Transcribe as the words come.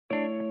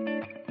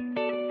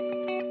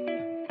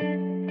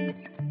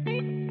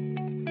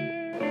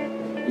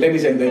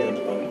Ladies and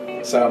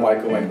gentlemen,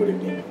 Assalamualaikum and good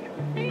evening.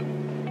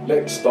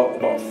 Let's talk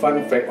about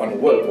fun fact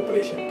on world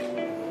population.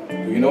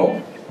 Do you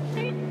know?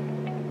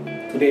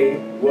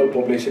 Today, world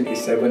population is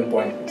 7.7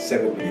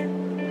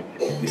 billion.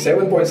 The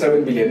 7.7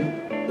 billion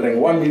drink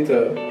 1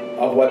 liter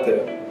of water.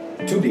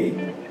 Today,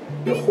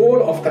 the whole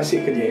of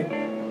Tasik Kenyir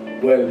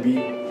will be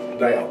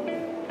dry out.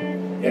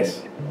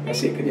 Yes,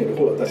 Tasik Kenyir, the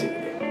whole of Tasik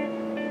Kenyir.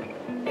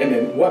 And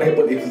then what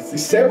happened if the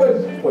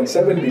 7.7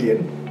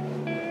 billion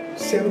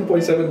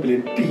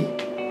P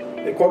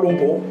at Kuala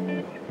Lumpur,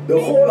 the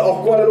whole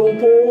of Kuala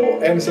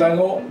Lumpur and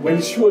Selangor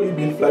will surely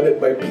be flooded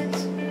by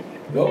peas.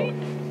 No?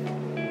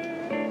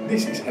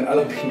 This is an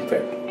alarming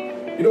fact.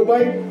 You know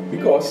why?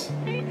 Because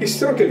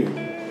historically,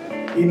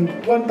 in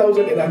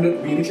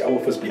 1800 we reached our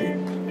first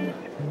billion.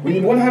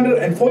 Within 140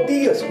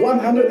 years, we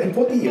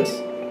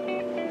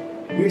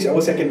reached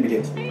our second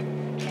billion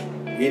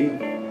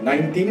in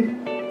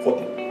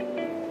 1940.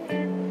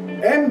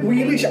 And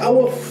we reached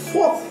our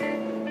fourth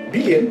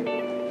billion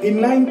in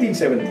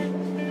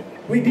 1970.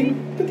 Within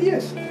 30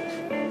 years.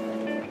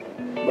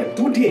 But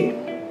today,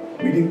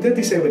 within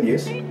 37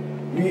 years,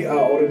 we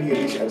are already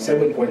reached at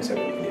 7.7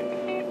 billion.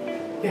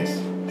 Yes,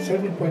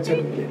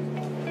 7.7 billion.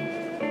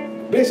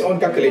 Based on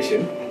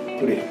calculation,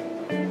 today,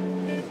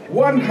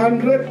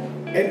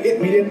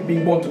 108 million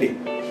being born today.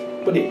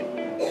 Per day,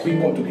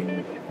 being born today.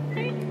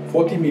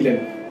 40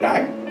 million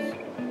die,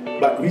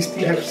 but we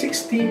still have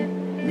 60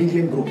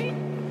 million growth.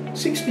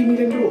 60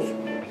 million growth.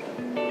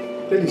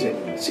 Ladies and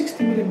gentlemen,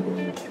 60 million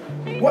growth.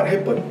 What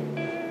happened?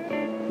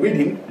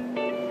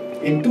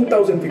 In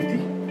 2050,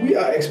 we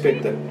are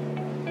expected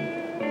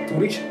to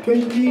reach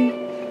 20.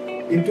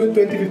 In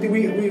 2050,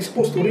 we are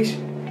supposed to reach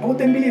our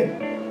 10 billion.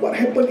 What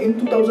happened in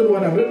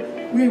 2100?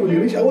 We will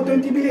reach our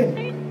 20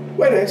 billion.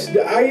 Whereas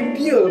the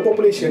ideal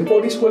population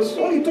for this world is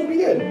only 2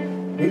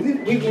 billion with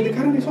the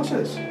current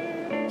resources.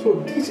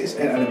 So this is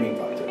an alarming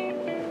factor.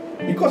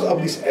 Because of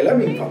this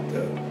alarming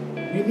factor,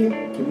 we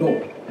need to know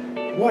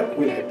what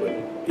will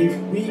happen if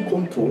we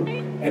control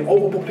and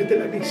overpopulated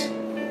like this.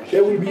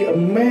 There will be a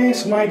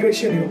mass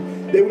migration,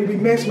 There will be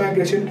mass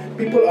migration.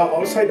 People are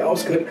outside the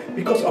outskirts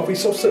because of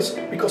resources,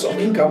 because of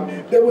income.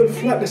 They will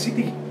flood the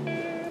city.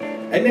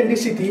 And then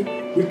this city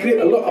will create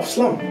a lot of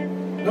slum,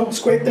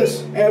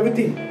 squatters,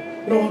 everything.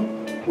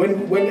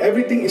 When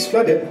everything is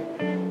flooded,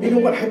 you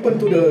know what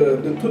happened to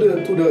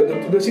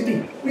the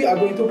city? We are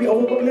going to be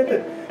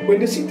overpopulated.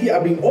 When the city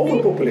are being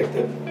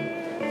overpopulated,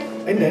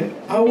 and then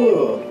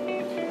our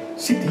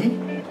city,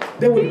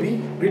 they will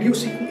be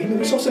reducing in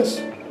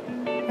resources.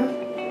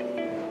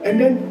 And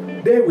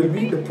then there will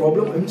be the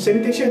problem in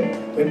sanitation.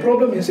 When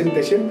problem in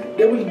sanitation,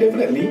 there will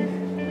definitely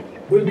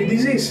be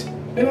disease.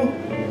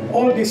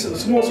 All these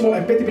small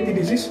and petty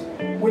disease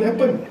will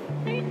happen.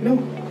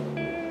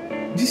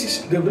 This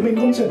is the main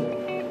concern.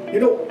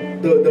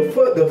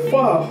 The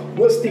far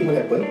worst thing will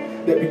happen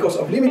that because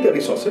of limited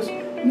resources,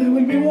 there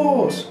will be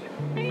wars.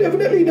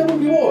 Definitely there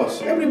will be wars.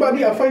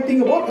 Everybody are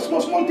fighting about a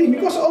small thing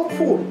because of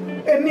food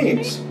and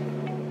needs.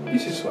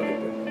 This is what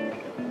happened.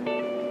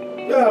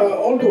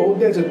 Although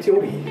there's a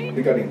theory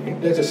regarding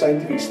it, there's a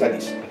scientific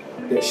studies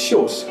that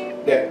shows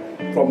that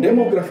from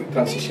demographic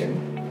transition,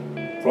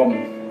 from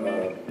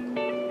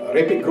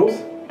rapid growth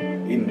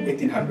in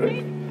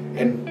 1800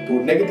 and to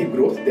negative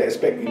growth, they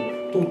expect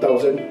in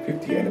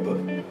 2050 and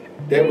above,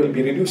 there will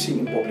be reducing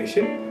in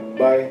population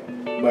by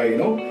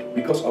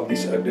because of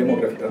this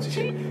demographic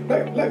transition.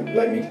 Like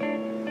me,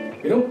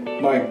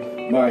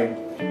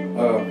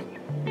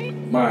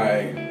 my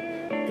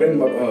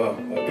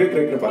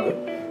great-grandmother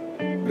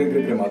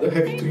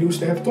used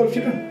to have 12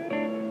 children.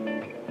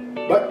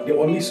 But the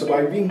only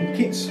surviving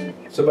kids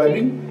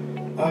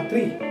are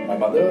 3. My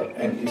mother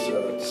and his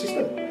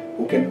sister,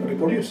 who can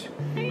reproduce.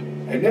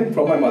 And then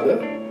from my mother,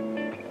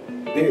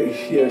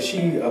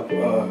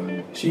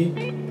 she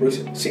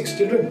produced 6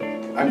 children.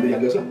 I'm the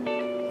youngest.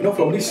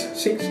 From these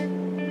 6,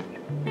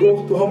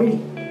 grow to how many?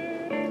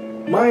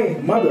 My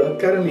mother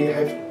currently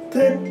have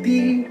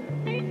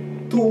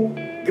 32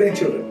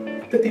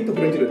 grandchildren. 32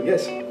 grandchildren,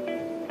 yes.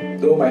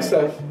 Though I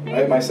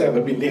myself a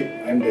bit late.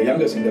 I'm the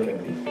youngest in the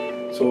family,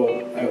 so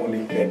I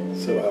only get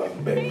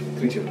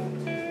 3 children.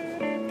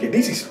 Okay,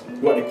 this is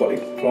what they call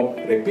it, from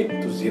rapid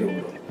to zero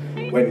growth.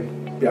 When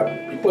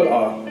people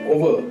are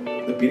over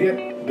the period,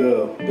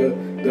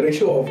 the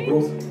ratio of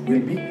growth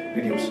will be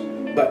reduced.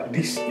 But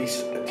this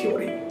is a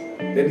theory.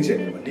 Ladies and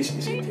gentlemen, this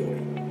is a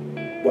theory.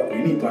 What we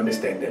need to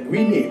understand that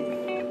we need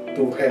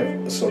to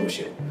have a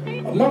solution.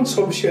 Among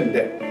solutions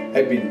that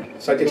have been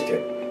suggested,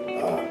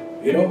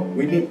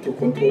 we need to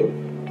control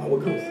our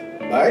growth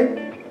by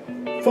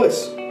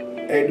first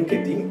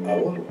educating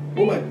our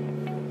women.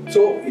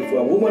 So if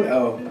a woman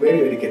are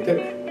very educated,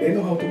 they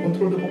know how to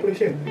control the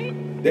population.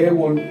 They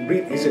won't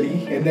breed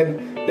easily and then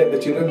let the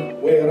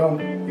children way around,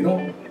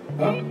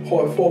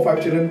 4 or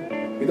 5 children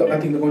without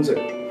nothing to concern.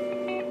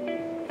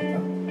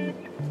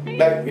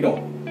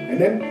 And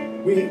then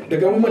the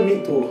government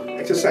need to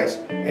exercise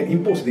and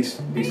impose these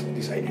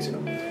ideas,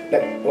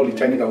 like all the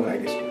Chinese government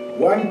ideas.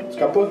 1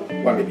 couple,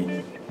 1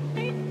 baby.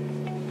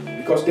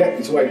 because that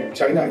is why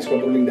China is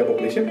controlling their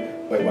population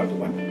by 1 to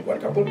 1, one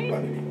couple,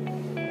 one baby.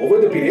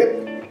 Over the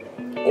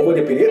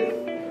period,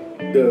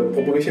 the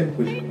population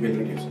will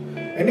reduce.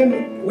 And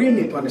then we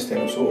need to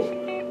understand also,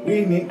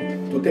 we need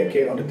to take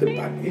care of the third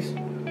part is,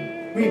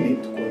 we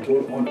need to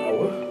control on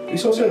our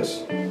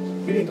resources.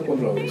 We need to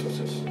control our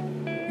resources.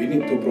 We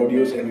need to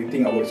produce and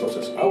rethink our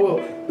resources.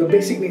 The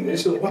basic need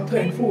is water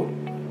and food.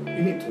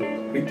 We need to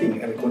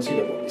rethink and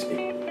consider about this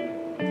thing.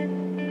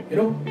 You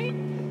know,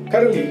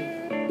 currently,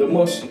 the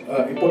most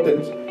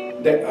important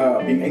that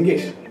are being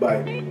engaged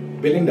by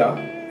Belinda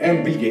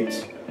and Bill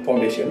Gates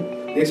Foundation,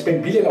 they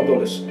spend billions of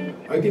dollars.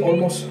 I think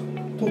almost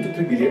 2 to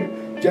 3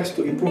 billion just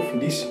to improve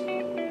these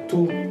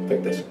two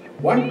factors.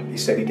 One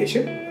is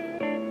sanitation,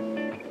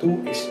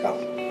 two is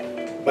health.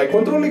 By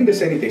controlling the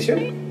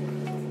sanitation,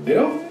 you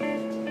know,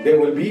 there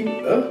will be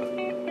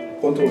a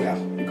control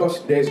health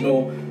because there is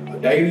no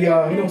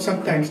diarrhea. You know,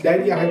 sometimes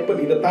diarrhea happen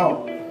in the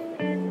town.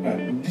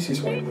 This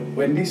is what happens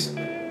when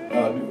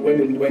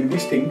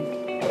this thing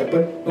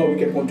happen. No, we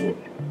can control.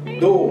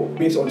 Though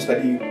based on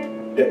study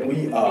that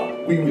we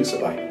will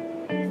survive,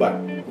 but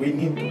we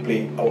need to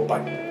play our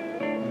part.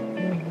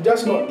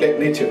 Just not let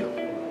nature.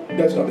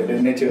 That's not let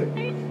nature.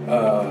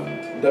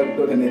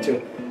 Not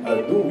nature.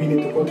 We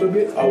need to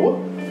contribute our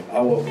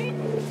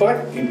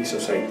part in the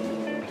society.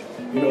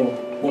 You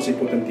know, most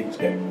important things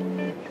that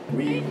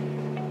we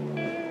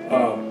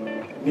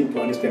need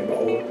to understand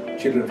about our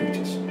children's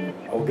futures,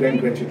 our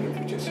grandchildren's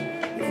futures.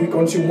 If we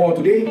consume more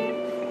today,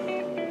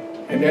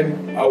 and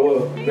then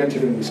our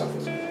grandchildren will suffer,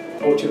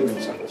 our children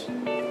will suffer.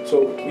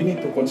 So we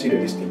need to consider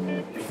this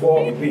thing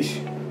before it reaches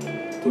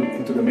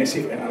into the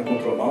massive and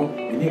uncontrolled amount.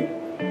 We need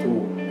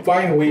to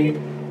find a way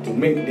to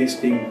make this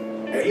thing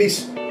at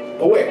least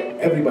aware,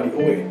 everybody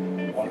aware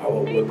on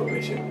our world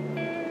population.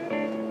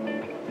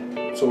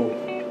 So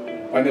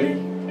finally,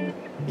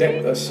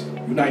 let us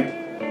unite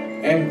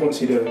and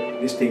consider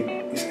this thing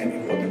is an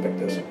important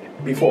factor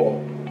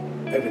before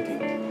everything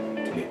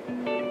today.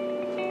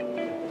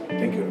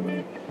 Thank you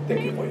everybody.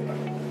 Thank you for your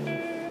time.